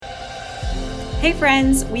Hey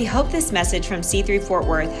friends, we hope this message from C3 Fort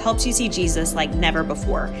Worth helps you see Jesus like never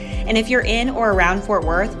before. And if you're in or around Fort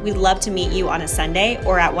Worth, we'd love to meet you on a Sunday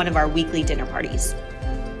or at one of our weekly dinner parties.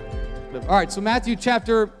 All right, so Matthew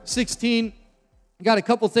chapter 16, got a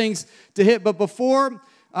couple things to hit, but before,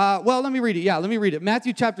 let me read it. Yeah, let me read it.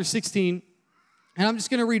 Matthew chapter 16, and I'm just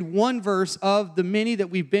going to read one verse of the many that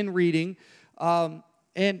we've been reading, and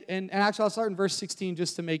actually I'll start in verse 16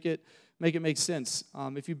 just to make it make sense.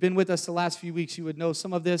 If you've been with us the last few weeks, you would know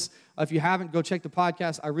some of this. If you haven't, go check the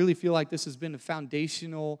podcast. I really feel like this has been a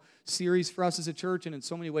foundational series for us as a church, and in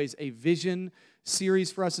so many ways, a vision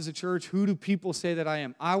series for us as a church. Who do people say that I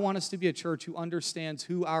am? I want us to be a church who understands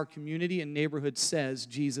who our community and neighborhood says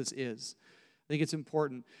Jesus is. I think it's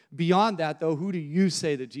important. Beyond that, though, who do you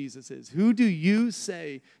say that Jesus is? Who do you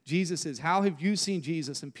say Jesus is? How have you seen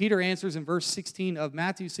Jesus? And Peter answers in verse 16 of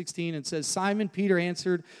Matthew 16 and says, Simon Peter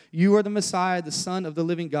answered, you are the Messiah, the Son of the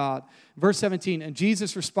living God. Verse 17, and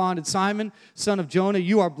Jesus responded, Simon, son of Jonah,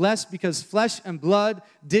 you are blessed because flesh and blood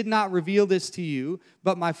did not reveal this to you,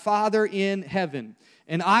 but my Father in heaven.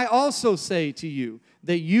 And I also say to you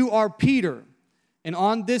that you are Peter, and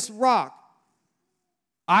on this rock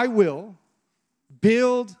I will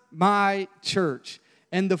build my church,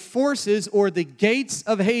 and the forces or the gates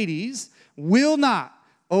of Hades will not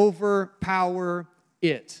overpower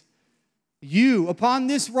it. You, upon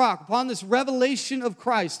this rock, upon this revelation of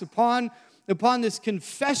Christ, upon this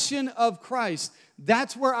confession of Christ,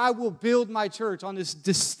 that's where I will build my church, on this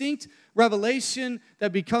distinct revelation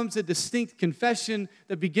that becomes a distinct confession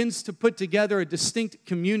that begins to put together a distinct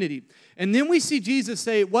community. And then we see Jesus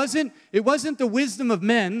say, it wasn't the wisdom of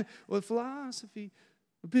men, or philosophy,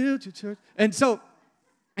 build your church. And so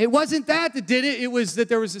it wasn't that did it. It was that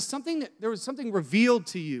there was something revealed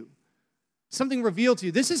to you. Something revealed to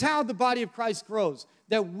you. This is how the body of Christ grows,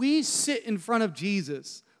 that we sit in front of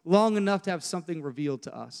Jesus long enough to have something revealed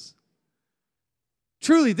to us.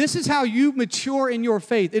 Truly, this is how you mature in your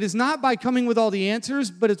faith. It is not by coming with all the answers,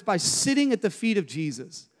 but it's by sitting at the feet of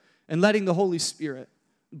Jesus and letting the Holy Spirit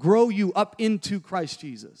grow you up into Christ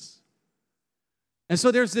Jesus. And so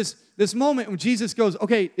there's this moment when Jesus goes,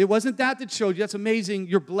 okay, it wasn't that showed you. That's amazing.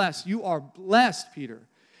 You're blessed. You are blessed, Peter.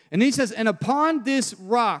 And he says, and upon this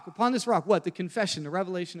rock, what? The confession, the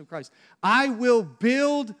revelation of Christ. I will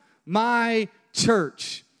build my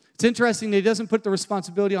church. It's interesting that he doesn't put the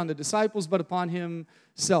responsibility on the disciples, but upon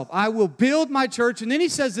himself. I will build my church. And then he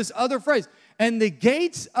says this other phrase, and the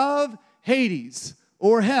gates of Hades,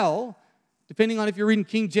 or hell, depending on if you're reading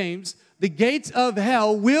King James, the gates of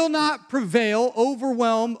hell will not prevail,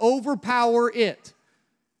 overwhelm, overpower it.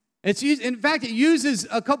 In fact, it uses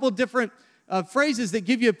a couple different phrases that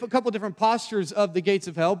give you a couple different postures of the gates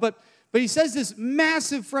of hell, but he says this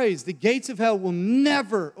massive phrase, the gates of hell will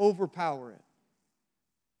never overpower it.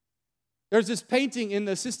 There's this painting in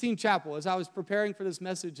the Sistine Chapel as I was preparing for this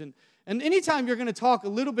message. And anytime you're going to talk a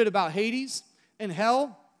little bit about Hades and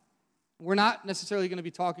hell, we're not necessarily going to be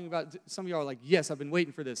talking about, some of y'all are like, yes, I've been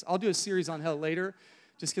waiting for this. I'll do a series on hell later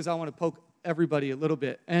just because I want to poke everybody a little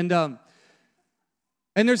bit. And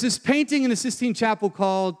there's this painting in the Sistine Chapel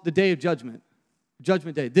called the Day of Judgment,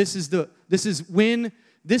 Judgment Day. This is when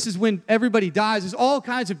everybody dies. There's all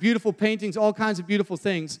kinds of beautiful paintings, all kinds of beautiful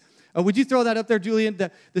things. Would you throw that up there, Julian?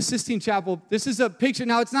 The Sistine Chapel. This is a picture.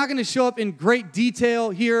 Now, it's not going to show up in great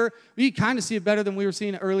detail here. You kind of see it better than we were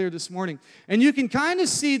seeing it earlier this morning. And you can kind of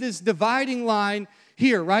see this dividing line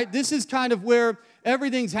here, right? This is kind of where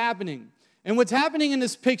everything's happening. And what's happening in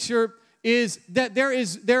this picture is that there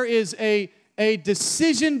is a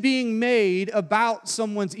decision being made about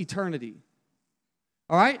someone's eternity.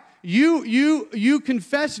 All right? You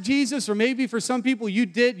confess Jesus, or maybe for some people you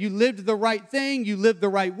lived the right thing, you lived the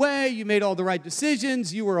right way, you made all the right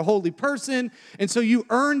decisions, you were a holy person, and so you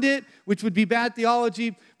earned it, which would be bad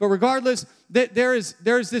theology. But regardless, there's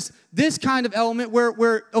this kind of element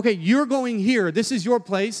where okay, you're going here, this is your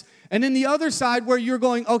place, and then the other side where you're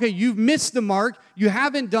going, okay, you've missed the mark, you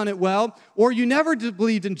haven't done it well, or you never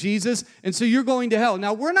believed in Jesus, and so you're going to hell.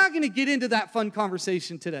 Now, we're not going to get into that fun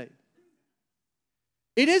conversation today.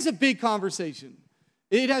 It is a big conversation.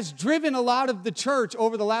 It has driven a lot of the church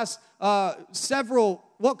over the last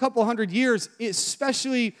couple hundred years,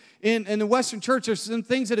 especially in the Western church. There's some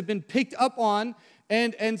things that have been picked up on,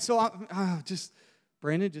 and so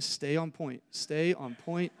Brandon, just stay on point. Stay on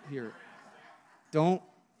point here. Don't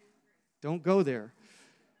go there.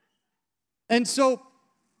 And so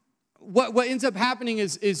what ends up happening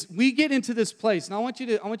is we get into this place, and I want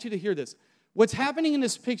you to hear this. What's happening in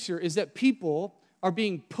this picture is that people are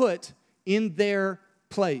being put in their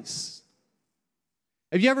place.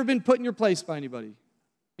 Have you ever been put in your place by anybody?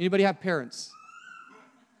 Anybody have parents?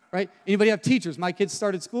 right? Anybody have teachers? My kids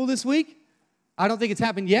started school this week. I don't think it's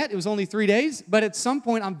happened yet. It was only 3 days. But at some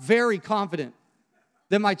point, I'm very confident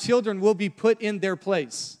that my children will be put in their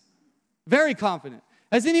place. Very confident.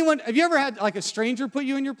 Have you ever had like a stranger put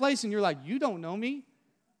you in your place and you're like, you don't know me?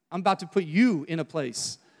 I'm about to put you in a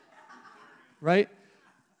place, right?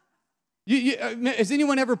 Has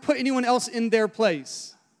anyone ever put anyone else in their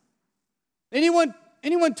place? Anyone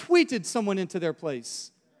tweeted someone into their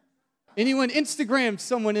place? Anyone Instagrammed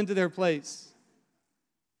someone into their place?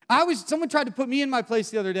 Someone tried to put me in my place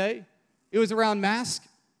the other day. It was around mask.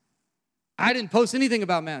 I didn't post anything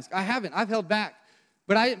about mask. I haven't. I've held back.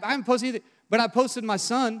 But I haven't posted anything. But I posted my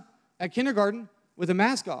son at kindergarten with a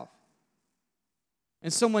mask off.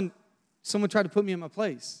 And someone tried to put me in my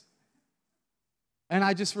place. And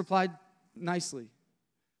I just replied nicely.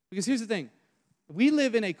 Because here's the thing. We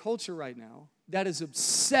live in a culture right now that is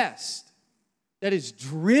obsessed, that is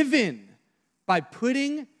driven by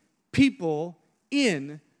putting people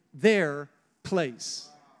in their place.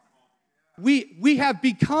 We have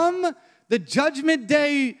become the judgment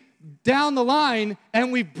day down the line,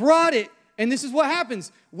 and we brought it. And this is what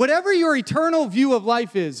happens. Whatever your eternal view of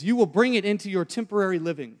life is, you will bring it into your temporary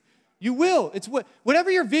living. You will. It's whatever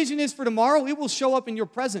your vision is for tomorrow, it will show up in your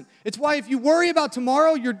present. It's why if you worry about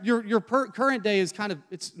tomorrow, your current day is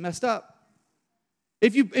it's messed up.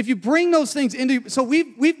 If you bring those things into, so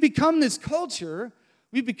we've become this culture.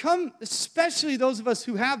 We've become, especially those of us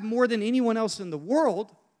who have more than anyone else in the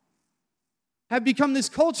world, have become this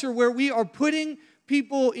culture where we are putting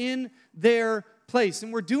people in their place.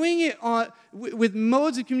 And we're doing it with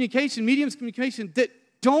modes of communication, mediums of communication that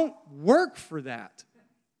don't work for that.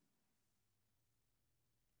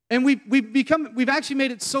 And we've actually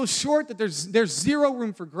made it so short that there's zero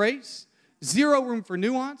room for grace, zero room for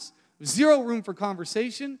nuance, zero room for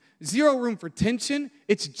conversation, zero room for tension.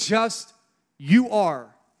 It's just you are.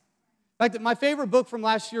 In fact, my favorite book from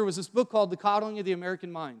last year was this book called The Coddling of the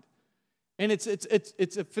American Mind. And I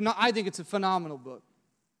think it's a phenomenal book.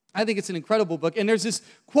 I think it's an incredible book. And there's this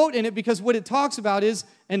quote in it because what it talks about is,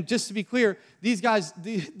 and just to be clear, these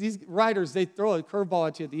writers, they throw a curveball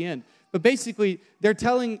at you at the end. But basically, they're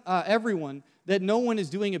telling everyone that no one is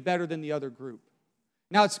doing it better than the other group.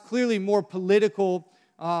 Now, it's clearly more political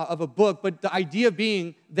of a book, but the idea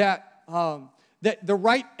being that the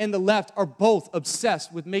right and the left are both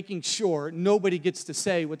obsessed with making sure nobody gets to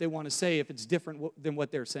say what they want to say if it's different than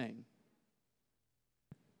what they're saying.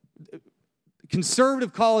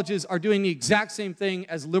 Conservative colleges are doing the exact same thing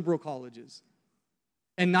as liberal colleges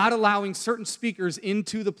and not allowing certain speakers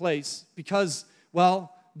into the place because,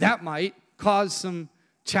 well, that might cause some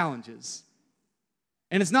challenges.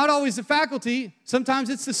 And it's not always the faculty. Sometimes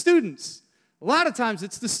it's the students. A lot of times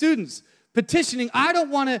it's the students petitioning, I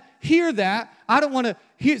don't want to hear that. I don't want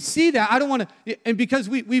to see that. I don't want to. And because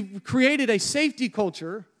we've created a safety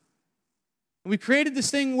culture, we created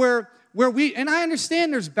this thing where and I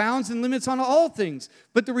understand there's bounds and limits on all things,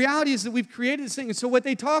 but the reality is that we've created this thing. And so what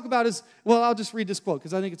they talk about is, well, I'll just read this quote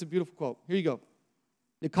because I think it's a beautiful quote. Here you go.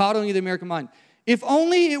 The Coddling of the American Mind. If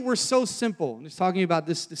only it were so simple. And he's talking about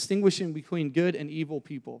this distinguishing between good and evil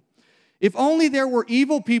people. If only there were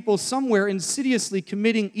evil people somewhere insidiously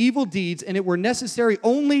committing evil deeds and it were necessary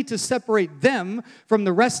only to separate them from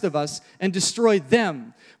the rest of us and destroy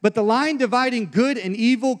them. But the line dividing good and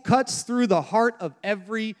evil cuts through the heart of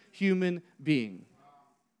every human being.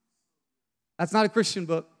 That's not a Christian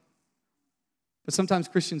book, but sometimes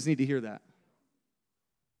Christians need to hear that.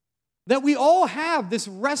 That we all have this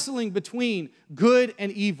wrestling between good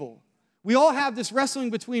and evil. We all have this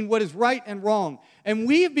wrestling between what is right and wrong. And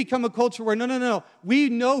we have become a culture where, no, we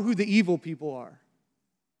know who the evil people are.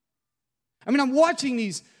 I mean, I'm watching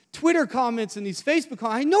these Twitter comments and these Facebook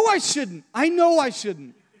comments. I know I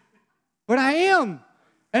shouldn't. But I am.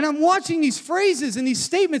 And I'm watching these phrases and these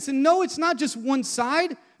statements, and no, it's not just one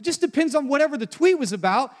side. It just depends on whatever the tweet was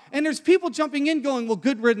about. And there's people jumping in going, well,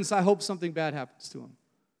 good riddance, I hope something bad happens to them.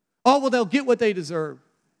 Oh, well, they'll get what they deserve.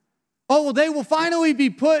 Oh, well, they will finally be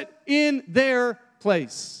put in their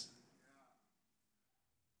place.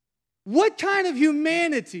 What kind of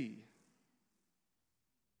humanity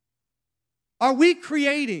are we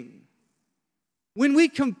creating when we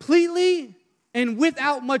completely and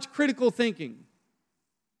without much critical thinking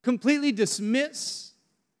completely dismiss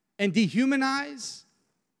and dehumanize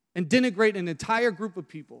and denigrate an entire group of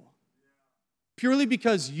people purely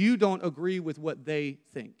because you don't agree with what they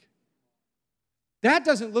think? That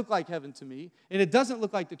doesn't look like heaven to me, and it doesn't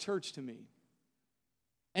look like the church to me.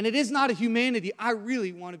 And it is not a humanity I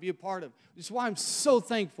really want to be a part of. Which is why I'm so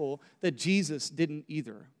thankful that Jesus didn't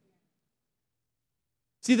either.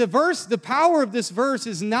 See, the power of this verse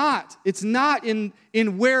is not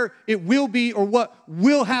in where it will be or what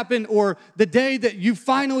will happen or the day that you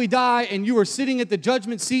finally die and you are sitting at the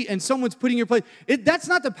judgment seat and someone's putting your place. That's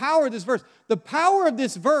not the power of this verse. The power of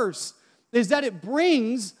this verse is that it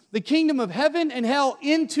brings the kingdom of heaven and hell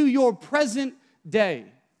into your present day.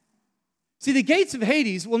 See, the gates of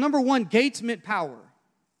Hades, well, number one, gates meant power.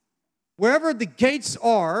 Wherever the gates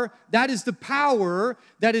are, that is the power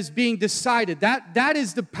that is being decided. That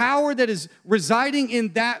is the power that is residing in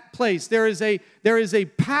that place. There is a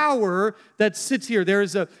power that sits here.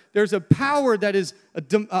 There's a power that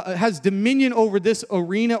has dominion over this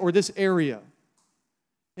arena or this area.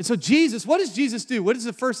 And so Jesus, what does Jesus do? What is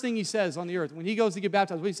the first thing he says on the earth when he goes to get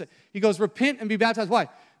baptized? What do he say? He goes, repent and be baptized. Why?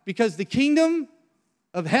 Because the kingdom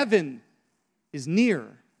of heaven is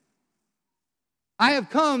near. I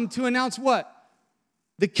have come to announce what?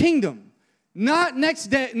 The kingdom. Not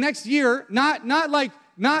next year, not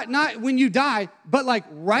when you die, but like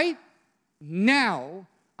right now,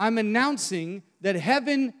 I'm announcing that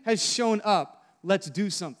heaven has shown up. Let's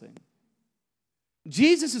do something.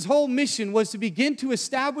 Jesus' whole mission was to begin to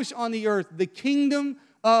establish on the earth the kingdom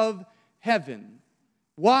of heaven.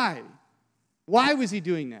 Why? Why was he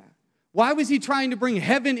doing that? Why was he trying to bring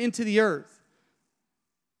heaven into the earth?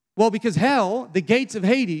 Well, because hell, the gates of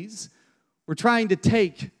Hades, were trying to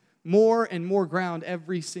take more and more ground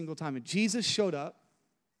every single time. And Jesus showed up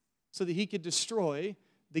so that he could destroy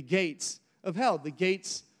the gates of hell, the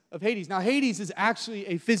gates of Hades. Now, Hades is actually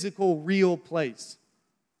a physical, real place.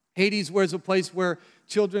 Hades was a place where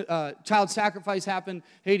child sacrifice happened.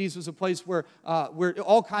 Hades was a place where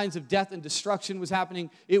all kinds of death and destruction was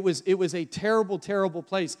happening. It was a terrible, terrible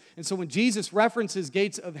place. And so when Jesus references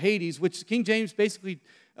gates of Hades, which King James basically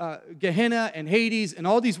Gehenna and Hades and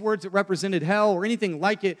all these words that represented hell or anything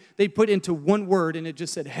like it, they put into one word and it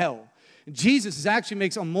just said hell. And Jesus actually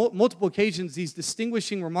makes on multiple occasions these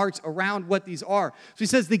distinguishing remarks around what these are. So he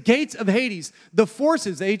says the gates of Hades, the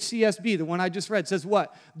forces, the HCSB, the one I just read, says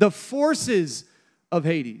what? The forces of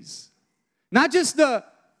Hades. Not just the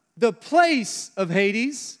place of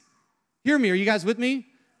Hades. Hear me, are you guys with me?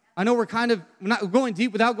 I know we're not going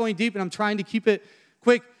deep without going deep, and I'm trying to keep it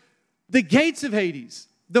quick. The gates of Hades,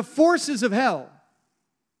 the forces of hell.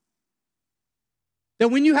 That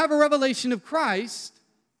when you have a revelation of Christ,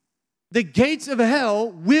 the gates of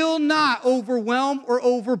hell will not overwhelm or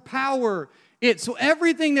overpower it. So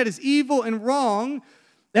everything that is evil and wrong,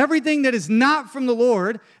 everything that is not from the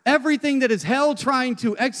Lord, everything that is hell trying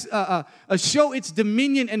to show its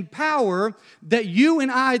dominion and power, that you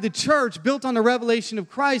and I, the church, built on the revelation of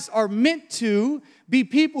Christ, are meant to be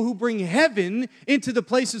people who bring heaven into the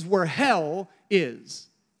places where hell is.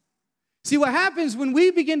 See, what happens when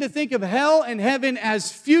we begin to think of hell and heaven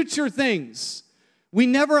as future things, we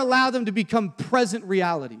never allow them to become present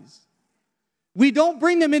realities. We don't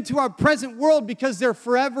bring them into our present world because they're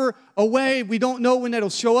forever away. We don't know when that'll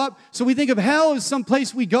show up. So we think of hell as some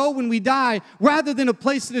place we go when we die, rather than a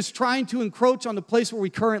place that is trying to encroach on the place where we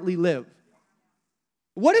currently live.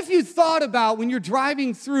 What if you thought about when you're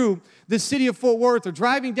driving through the city of Fort Worth or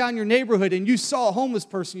driving down your neighborhood and you saw a homeless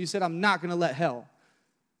person, you said, I'm not going to let hell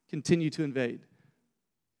continue to invade.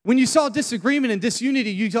 When you saw disagreement and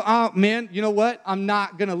disunity, you go, oh man, you know what? I'm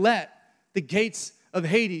not going to let the gates of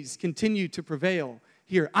Hades continue to prevail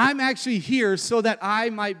here. I'm actually here so that I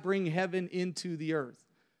might bring heaven into the earth.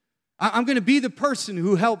 I'm going to be the person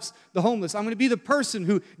who helps the homeless. I'm going to be the person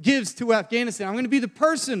who gives to Afghanistan. I'm going to be the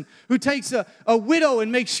person who takes a widow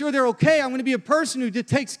and makes sure they're okay. I'm going to be a person who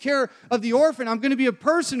takes care of the orphan. I'm going to be a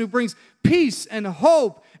person who brings peace and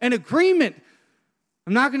hope and agreement.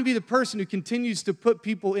 I'm not going to be the person who continues to put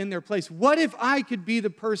people in their place. What if I could be the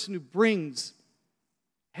person who brings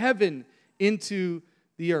heaven into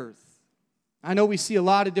the earth? I know we see a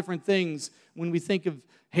lot of different things when we think of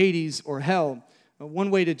Hades or hell. One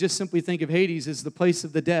way to just simply think of Hades is the place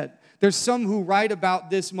of the dead. There's some who write about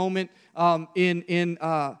this moment in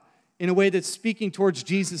a way that's speaking towards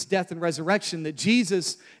Jesus' death and resurrection, that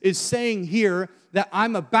Jesus is saying here that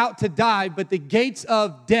I'm about to die, but the gates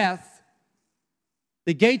of death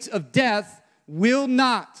will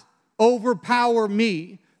not overpower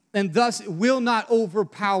me, and thus it will not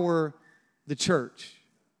overpower the church.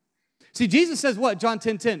 See, Jesus says what? John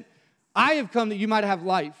 10:10. I have come that you might have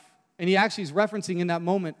life. And he actually is referencing in that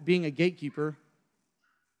moment being a gatekeeper.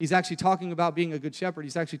 He's actually talking about being a good shepherd.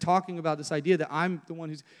 He's actually talking about this idea that I'm the one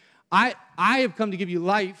who's... I have come to give you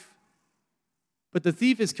life, but the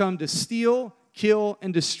thief has come to steal, kill,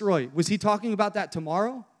 and destroy. Was he talking about that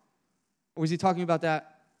tomorrow? Or was he talking about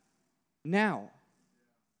that now?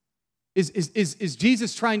 Is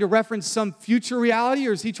Jesus trying to reference some future reality,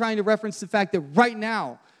 or is he trying to reference the fact that right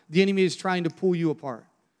now the enemy is trying to pull you apart?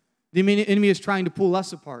 The enemy is trying to pull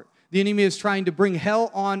us apart. The enemy is trying to bring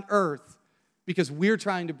hell on earth because we're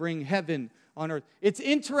trying to bring heaven on earth. It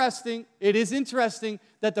is interesting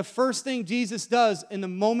that the first thing Jesus does in the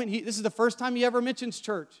moment, this is the first time he ever mentions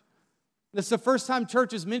church. This is the first time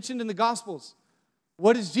church is mentioned in the Gospels.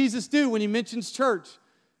 What does Jesus do when he mentions church?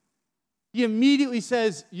 He immediately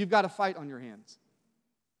says, you've got a fight on your hands.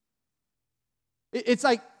 It's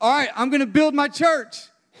like, all right, I'm going to build my church,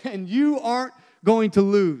 and you aren't going to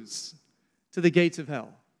lose to the gates of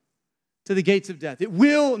hell, to the gates of death. It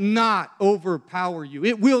will not overpower you.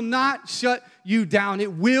 It will not shut you down.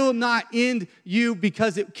 It will not end you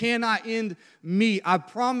because it cannot end me. I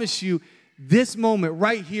promise you, this moment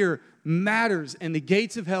right here matters, and the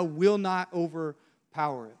gates of hell will not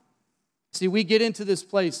overpower it. See, we get into this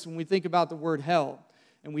place when we think about the word hell,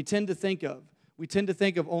 and we tend to think of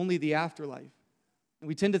only the afterlife. And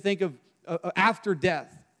we tend to think of after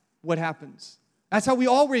death, what happens. That's how we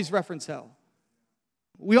always reference hell.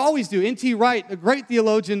 We always do. N.T. Wright, a great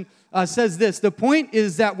theologian, says this: the point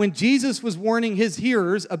is that when Jesus was warning his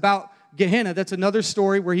hearers about Gehenna, that's another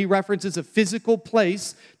story where he references a physical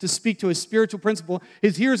place to speak to a spiritual principle.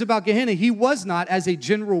 His hearers about Gehenna, he was not, as a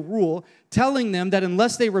general rule, telling them that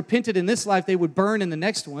unless they repented in this life, they would burn in the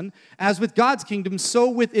next one. As with God's kingdom, so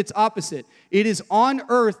with its opposite. It is on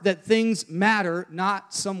earth that things matter,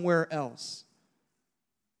 not somewhere else.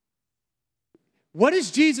 What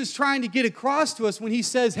is Jesus trying to get across to us when he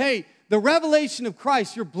says, hey, the revelation of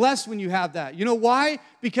Christ, you're blessed when you have that. You know why?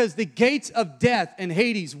 Because the gates of death and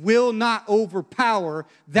Hades will not overpower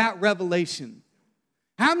that revelation.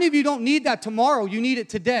 How many of you don't need that tomorrow? You need it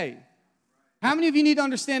today. How many of you need to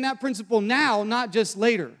understand that principle now, not just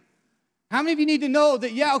later? How many of you need to know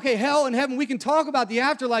that, yeah, okay, hell and heaven, we can talk about the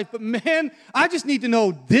afterlife, but man, I just need to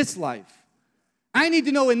know this life. I need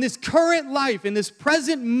to know in this current life, in this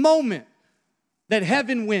present moment, that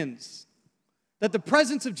heaven wins. That the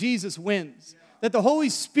presence of Jesus wins. That the Holy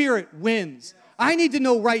Spirit wins. I need to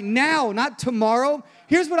know right now, not tomorrow.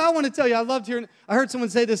 Here's what I want to tell you. I heard someone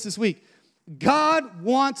say this week. God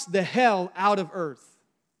wants the hell out of earth.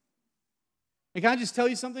 And can I just tell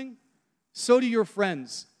you something? So do your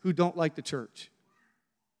friends who don't like the church.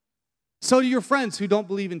 So do your friends who don't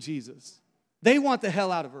believe in Jesus. They want the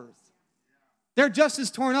hell out of earth. They're just as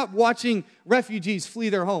torn up watching refugees flee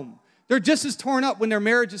their home. They're just as torn up when their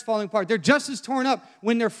marriage is falling apart. They're just as torn up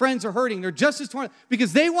when their friends are hurting. They're just as torn up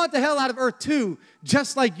because they want the hell out of earth too,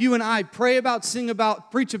 just like you and I pray about, sing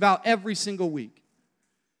about, preach about every single week.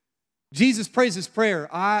 Jesus prays this prayer,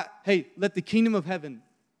 hey, let the kingdom of heaven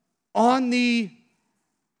on the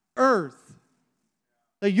earth,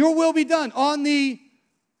 that your will be done on the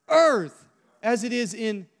earth as it is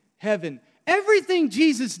in heaven. Everything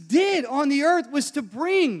Jesus did on the earth was to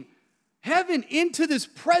bring heaven into this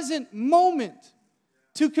present moment,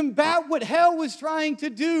 to combat what hell was trying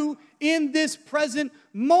to do in this present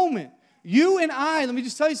moment. You and I, let me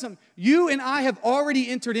just tell you something, you and I have already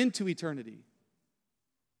entered into eternity.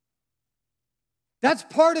 That's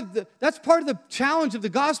part of the challenge of the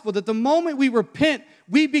gospel, that the moment we repent,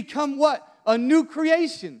 we become what? A new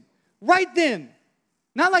creation. Right then.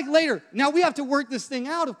 Not like later. Now we have to work this thing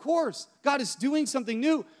out, of course. God is doing something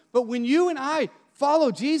new. But when you and I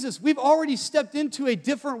follow Jesus, we've already stepped into a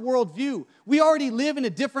different worldview. We already live in a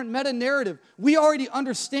different meta-narrative. We already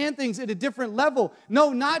understand things at a different level.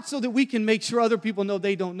 No, not so that we can make sure other people know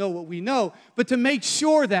they don't know what we know, but to make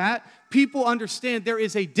sure that people understand there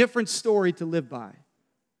is a different story to live by.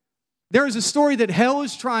 There is a story that hell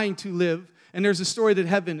is trying to live, and there's a story that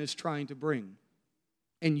heaven is trying to bring.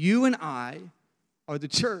 And you and I are the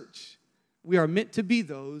church. We are meant to be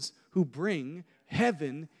those who bring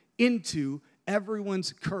heaven into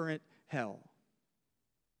everyone's current hell.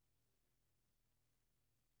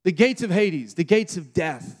 The gates of Hades, the gates of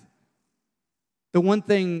death. The one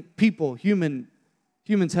thing humans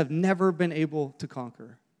have never been able to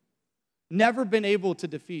conquer. Never been able to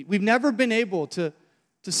defeat. We've never been able to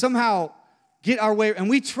somehow get our way. And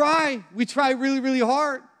we try really, really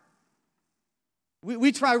hard.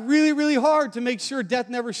 We try really, really hard to make sure death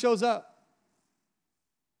never shows up.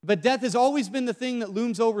 But death has always been the thing that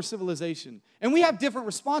looms over civilization. And we have different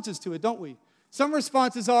responses to it, don't we? Some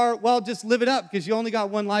responses are, well, just live it up because you only got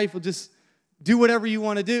one life. Well, just do whatever you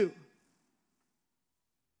want to do.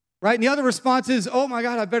 Right? And the other response is, oh my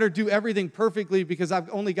God, I better do everything perfectly because I've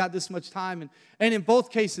only got this much time. And in both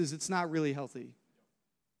cases, it's not really healthy.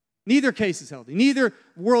 Neither case is healthy. Neither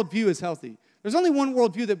worldview is healthy. There's only one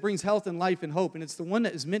worldview that brings health and life and hope, and it's the one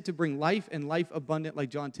that is meant to bring life and life abundant, like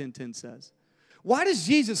John 10:10 says. Why does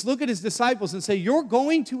Jesus look at his disciples and say, you're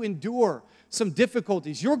going to endure some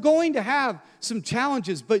difficulties. You're going to have some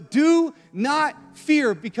challenges, but do not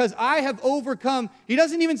fear because I have overcome. He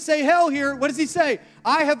doesn't even say hell here. What does he say?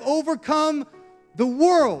 I have overcome the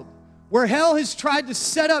world. Where hell has tried to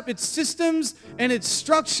set up its systems and its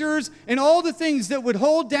structures and all the things that would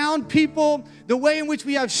hold down people, the way in which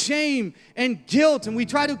we have shame and guilt, and we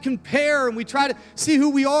try to compare and we try to see who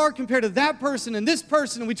we are compared to that person and this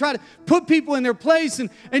person, and we try to put people in their place.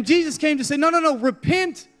 And Jesus came to say, no,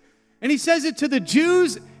 repent. And he says it to the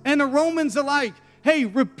Jews and the Romans alike. Hey,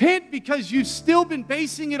 repent because you've still been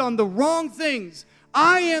basing it on the wrong things.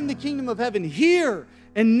 I am the kingdom of heaven here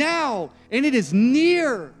and now, and it is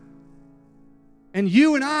near. And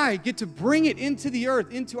you and I get to bring it into the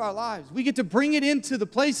earth, into our lives. We get to bring it into the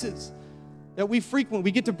places that we frequent.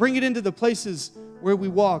 We get to bring it into the places where we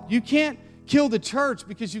walk. You can't kill the church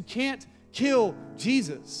because you can't kill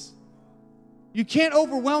Jesus. You can't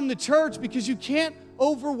overwhelm the church because you can't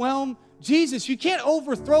overwhelm Jesus. You can't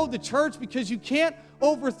overthrow the church because you can't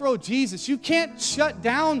overthrow Jesus. You can't shut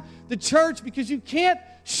down the church because you can't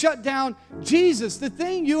shut down Jesus. The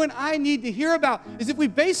thing you and I need to hear about is if we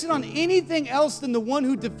base it on anything else than the one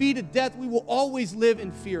who defeated death, we will always live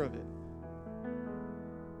in fear of it.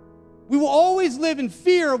 We will always live in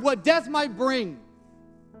fear of what death might bring.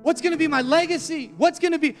 What's going to be my legacy? What's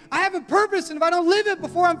going to be, I have a purpose, and if I don't live it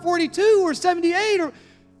before I'm 42 or 78, or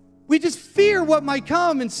we just fear what might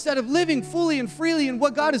come instead of living fully and freely in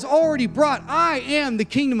what God has already brought. I am the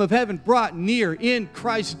kingdom of heaven brought near in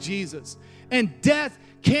Christ Jesus. And death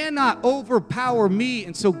cannot overpower me.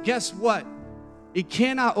 And so guess what? It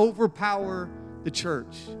cannot overpower the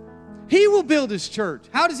church. He will build his church.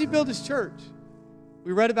 How does he build his church?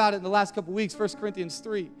 We read about it in the last couple weeks, 1 Corinthians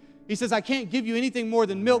 3. He says, I can't give you anything more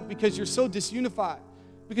than milk because you're so disunified.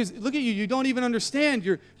 Because look at you, you don't even understand.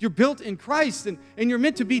 You're built in Christ and you're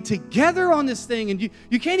meant to be together on this thing. And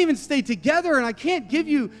you can't even stay together, and I can't give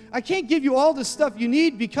you all the stuff you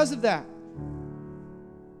need because of that.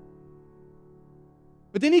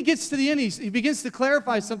 But then he gets to the end, he begins to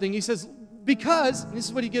clarify something. He says, because, and this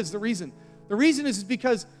is what he gives the reason. The reason is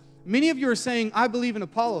because many of you are saying, I believe in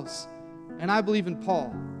Apollos and I believe in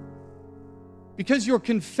Paul. Because your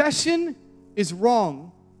confession is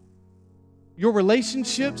wrong, your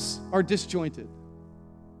relationships are disjointed.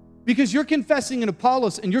 Because you're confessing in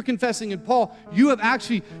Apollos and you're confessing in Paul, you've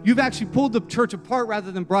actually pulled the church apart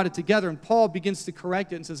rather than brought it together. And Paul begins to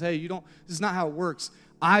correct it and says, hey, this is not how it works.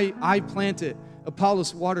 I plant it,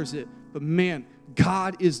 Apollos waters it, but man,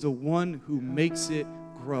 God is the one who makes it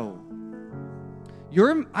grow.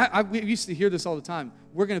 We used to hear this all the time.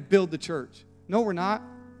 We're going to build the church. No, we're not.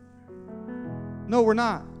 No, we're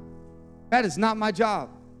not. That is not my job.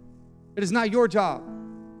 It is not your job.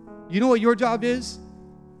 You know what your job is?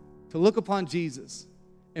 To look upon Jesus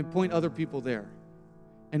and point other people there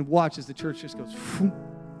and watch as the church just goes. Whoop.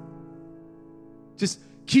 Just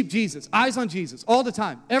keep Jesus, eyes on Jesus all the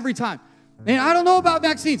time, every time. Man, I don't know about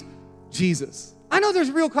vaccines. Jesus. I know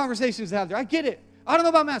there's real conversations to have there. I get it. I don't know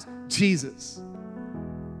about masks. Jesus.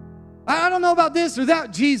 I don't know about this or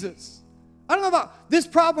that. Jesus. I don't know about this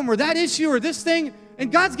problem or that issue or this thing.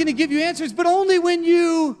 And God's going to give you answers, but only when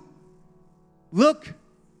you look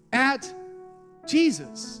at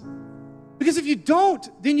Jesus. Because if you don't,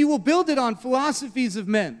 then you will build it on philosophies of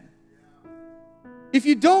men. If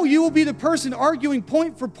you don't, you will be the person arguing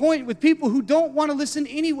point for point with people who don't want to listen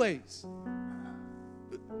anyways.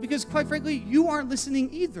 Because quite frankly, you aren't listening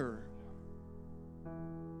either.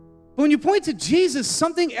 But when you point to Jesus,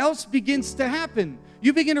 something else begins to happen.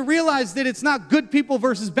 You begin to realize that it's not good people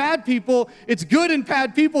versus bad people. It's good and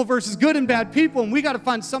bad people versus good and bad people. And we got to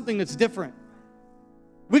find something that's different.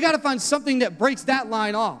 We got to find something that breaks that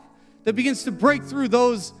line off, that begins to break through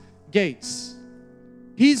those gates.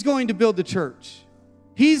 He's going to build the church.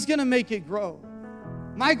 He's going to make it grow.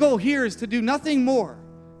 My goal here is to do nothing more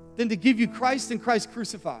than to give you Christ and Christ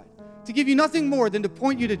crucified. To give you nothing more than to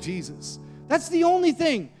point you to Jesus. That's the only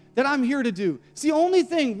thing that I'm here to do. It's the only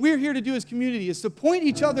thing we're here to do as community is to point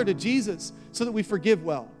each other to Jesus so that we forgive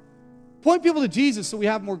well. Point people to Jesus so we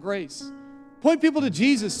have more grace. Point people to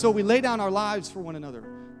Jesus so we lay down our lives for one another.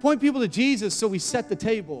 Point people to Jesus so we set the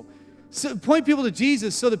table. Point people to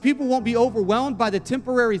Jesus so that people won't be overwhelmed by the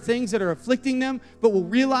temporary things that are afflicting them, but will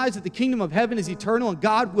realize that the kingdom of heaven is eternal and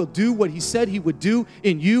God will do what he said he would do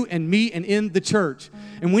in you and me and in the church.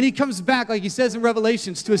 And when he comes back, like he says in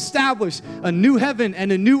Revelations, to establish a new heaven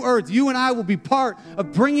and a new earth, you and I will be part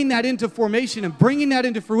of bringing that into formation and bringing that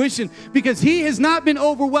into fruition, because he has not been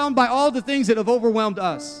overwhelmed by all the things that have overwhelmed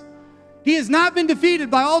us. He has not been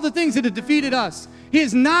defeated by all the things that have defeated us. He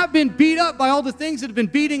has not been beat up by all the things that have been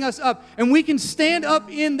beating us up. And we can stand up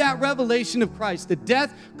in that revelation of Christ. The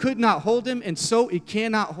death could not hold him, and so it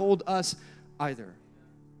cannot hold us either.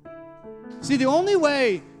 See, the only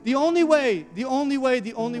way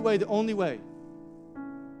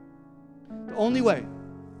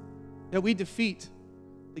that we defeat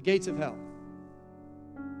the gates of hell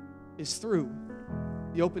is through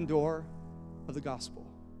the open door of the gospel.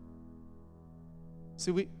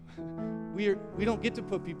 See, we don't get to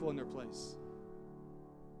put people in their place.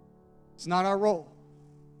 It's not our role.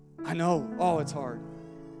 I know. Oh, it's hard.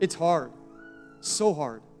 It's hard. So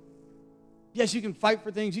hard. Yes, you can fight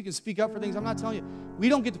for things. You can speak up for things. I'm not telling you. We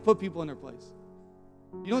don't get to put people in their place.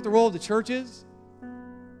 You know what the role of the church is?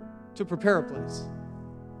 To prepare a place.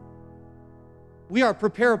 We are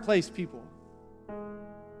prepare a place people.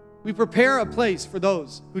 We prepare a place for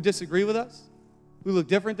those who disagree with us, who look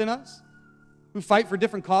different than us, who fight for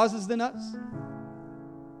different causes than us,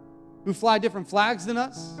 who fly different flags than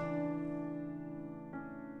us.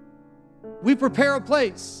 We prepare a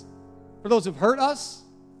place for those who've hurt us.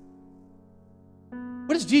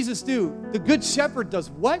 What does Jesus do? The good shepherd does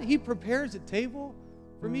what? He prepares a table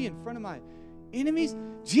for me in front of my enemies.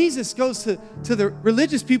 Jesus goes to the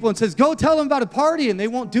religious people and says, go tell them about a party, and they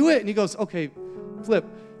won't do it. And he goes, okay, flip.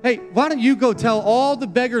 Hey, why don't you go tell all the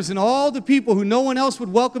beggars and all the people who no one else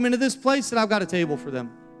would welcome into this place that I've got a table for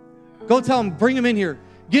them. Go tell them, bring them in here.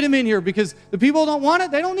 Get them in here, because the people who don't want it,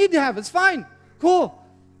 they don't need to have it. It's fine. Cool.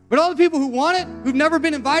 But all the people who want it, who've never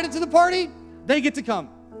been invited to the party, they get to come.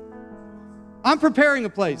 I'm preparing a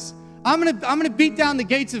place. I'm gonna beat down the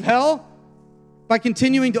gates of hell by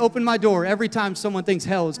continuing to open my door every time someone thinks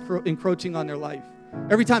hell is encroaching on their life.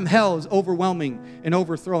 Every time hell is overwhelming and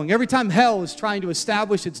overthrowing. Every time hell is trying to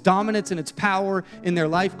establish its dominance and its power in their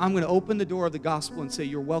life, I'm going to open the door of the gospel and say,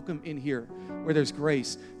 you're welcome in here where there's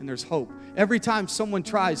grace and there's hope. Every time someone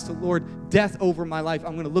tries to lord death over my life,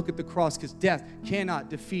 I'm going to look at the cross, because death cannot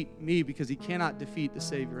defeat me, because he cannot defeat the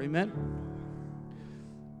Savior. Amen?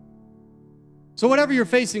 So whatever you're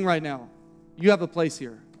facing right now, you have a place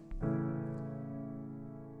here.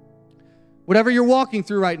 Whatever you're walking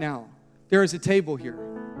through right now, there is a table here.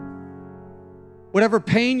 Whatever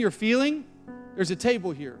pain you're feeling, there's a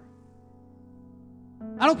table here.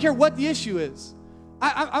 I don't care what the issue is.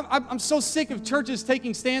 I'm so sick of churches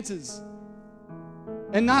taking stances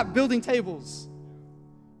and not building tables.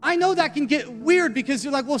 I know that can get weird, because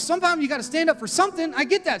you're like, well, sometimes you got to stand up for something. I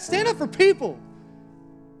get that. Stand up for people.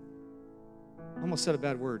 I almost said a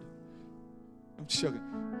bad word. I'm joking.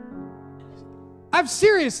 I'm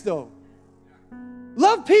serious, though.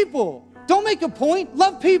 Love people. Don't make a point.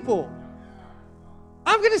 Love people.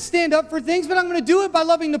 I'm going to stand up for things, but I'm going to do it by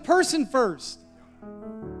loving the person first.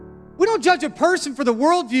 We don't judge a person for the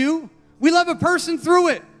worldview. We love a person through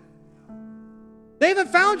it. They haven't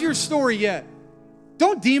found your story yet.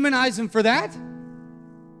 Don't demonize them for that.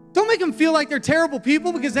 Don't make them feel like they're terrible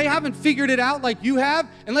people because they haven't figured it out like you have.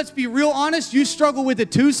 And let's be real honest, you struggle with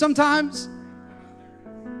it too sometimes.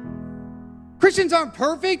 Christians aren't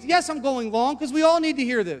perfect. Yes, I'm going long because we all need to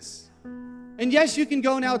hear this. And yes, you can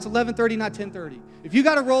go now. It's 11:30, not 10:30. If you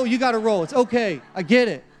got to roll, you got to roll. It's okay. I get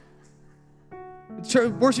it.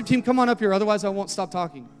 Worship team, come on up here. Otherwise, I won't stop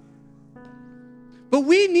talking. But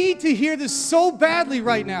we need to hear this so badly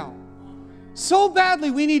right now. So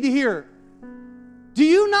badly we need to hear. Do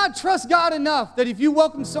you not trust God enough that if you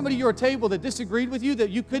welcome somebody to your table that disagreed with you,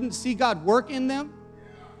 that you couldn't see God work in them?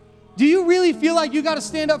 Do you really feel like you got to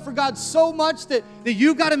stand up for God so much that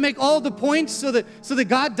you got to make all the points so that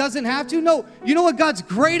God doesn't have to? No. You know what God's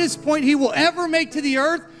greatest point he will ever make to the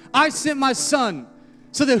earth? I sent my son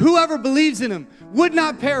so that whoever believes in him would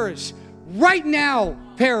not perish. Right now,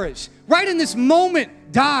 perish. Right in this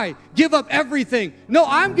moment, die. Give up everything. No,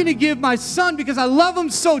 I'm going to give my son because I love him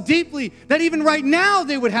so deeply that even right now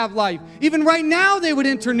they would have life. Even right now they would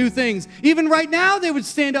enter new things. Even right now they would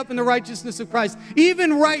stand up in the righteousness of Christ.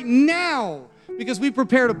 Even right now, because we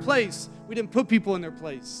prepared a place, we didn't put people in their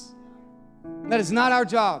place. And that is not our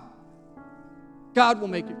job. God will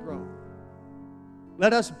make it grow.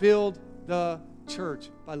 Let us build the church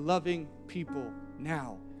by loving people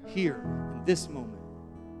now, here, in this moment.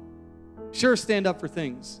 Sure, stand up for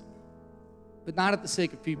things, but not at the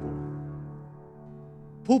sake of people.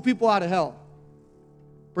 Pull people out of hell.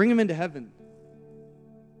 Bring them into heaven.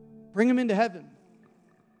 Bring them into heaven.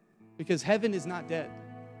 Because heaven is not dead.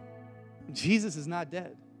 Jesus is not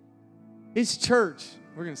dead. His church,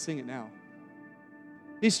 we're going to sing it now.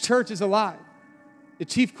 His church is alive. The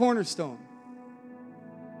chief cornerstone.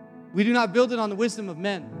 We do not build it on the wisdom of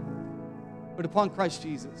men, but upon Christ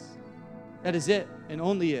Jesus. That is it and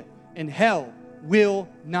only it. And hell will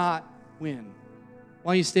not win.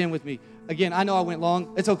 Why don't you stand with me? Again, I know I went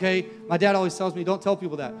long. It's okay. My dad always tells me, don't tell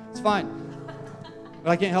people that. It's fine.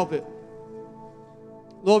 But I can't help it.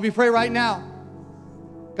 Lord, we pray right now.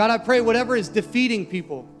 God, I pray whatever is defeating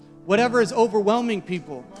people, whatever is overwhelming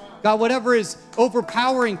people, God, whatever is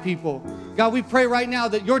overpowering people, God, we pray right now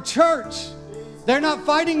that your church, they're not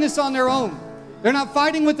fighting this on their own. They're not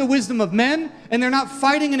fighting with the wisdom of men, and they're not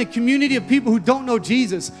fighting in a community of people who don't know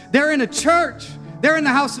Jesus. They're in a church. They're in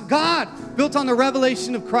the house of God, built on the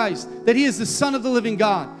revelation of Christ, that he is the Son of the living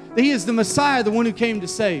God, that he is the Messiah, the one who came to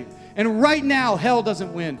save. And right now, hell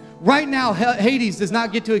doesn't win. Right now, Hades does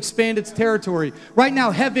not get to expand its territory. Right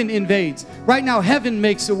now, heaven invades. Right now, heaven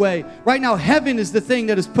makes a way. Right now, heaven is the thing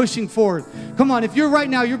that is pushing forward. Come on, if you're right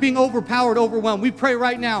now, you're being overpowered, overwhelmed. We pray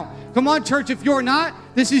right now. Come on, church, if you're not,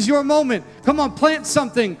 this is your moment. Come on, plant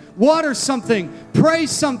something, water something, pray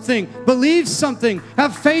something, believe something,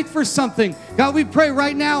 have faith for something. God, we pray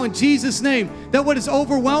right now in Jesus' name that what is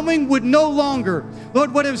overwhelming would no longer,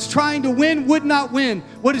 Lord, what is trying to win would not win.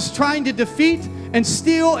 What is trying to defeat and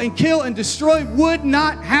steal and kill and destroy would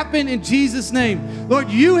not happen in Jesus' name. Lord,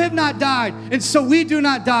 you have not died, and so we do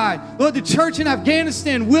not die. Lord, the church in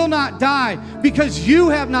Afghanistan will not die because you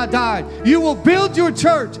have not died. You will build your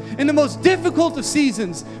church in the most difficult of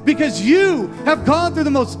seasons because you have gone through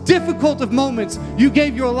the most difficult of moments. You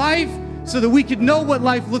gave your life so that we could know what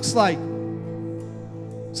life looks like.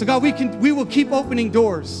 So God, we will keep opening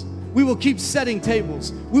doors. We will keep setting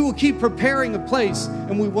tables. We will keep preparing a place,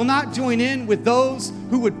 and we will not join in with those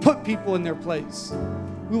who would put people in their place.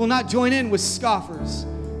 We will not join in with scoffers.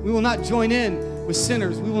 We will not join in with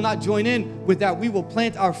sinners. We will not join in with that. We will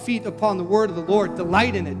plant our feet upon the word of the Lord,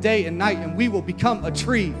 delight in it day and night, and we will become a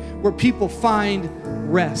tree where people find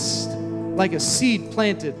rest, like a seed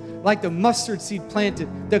planted, like the mustard seed planted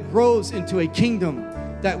that grows into a kingdom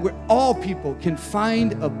that where all people can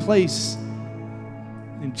find a place.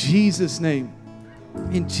 In Jesus' name.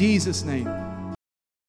 In Jesus' name.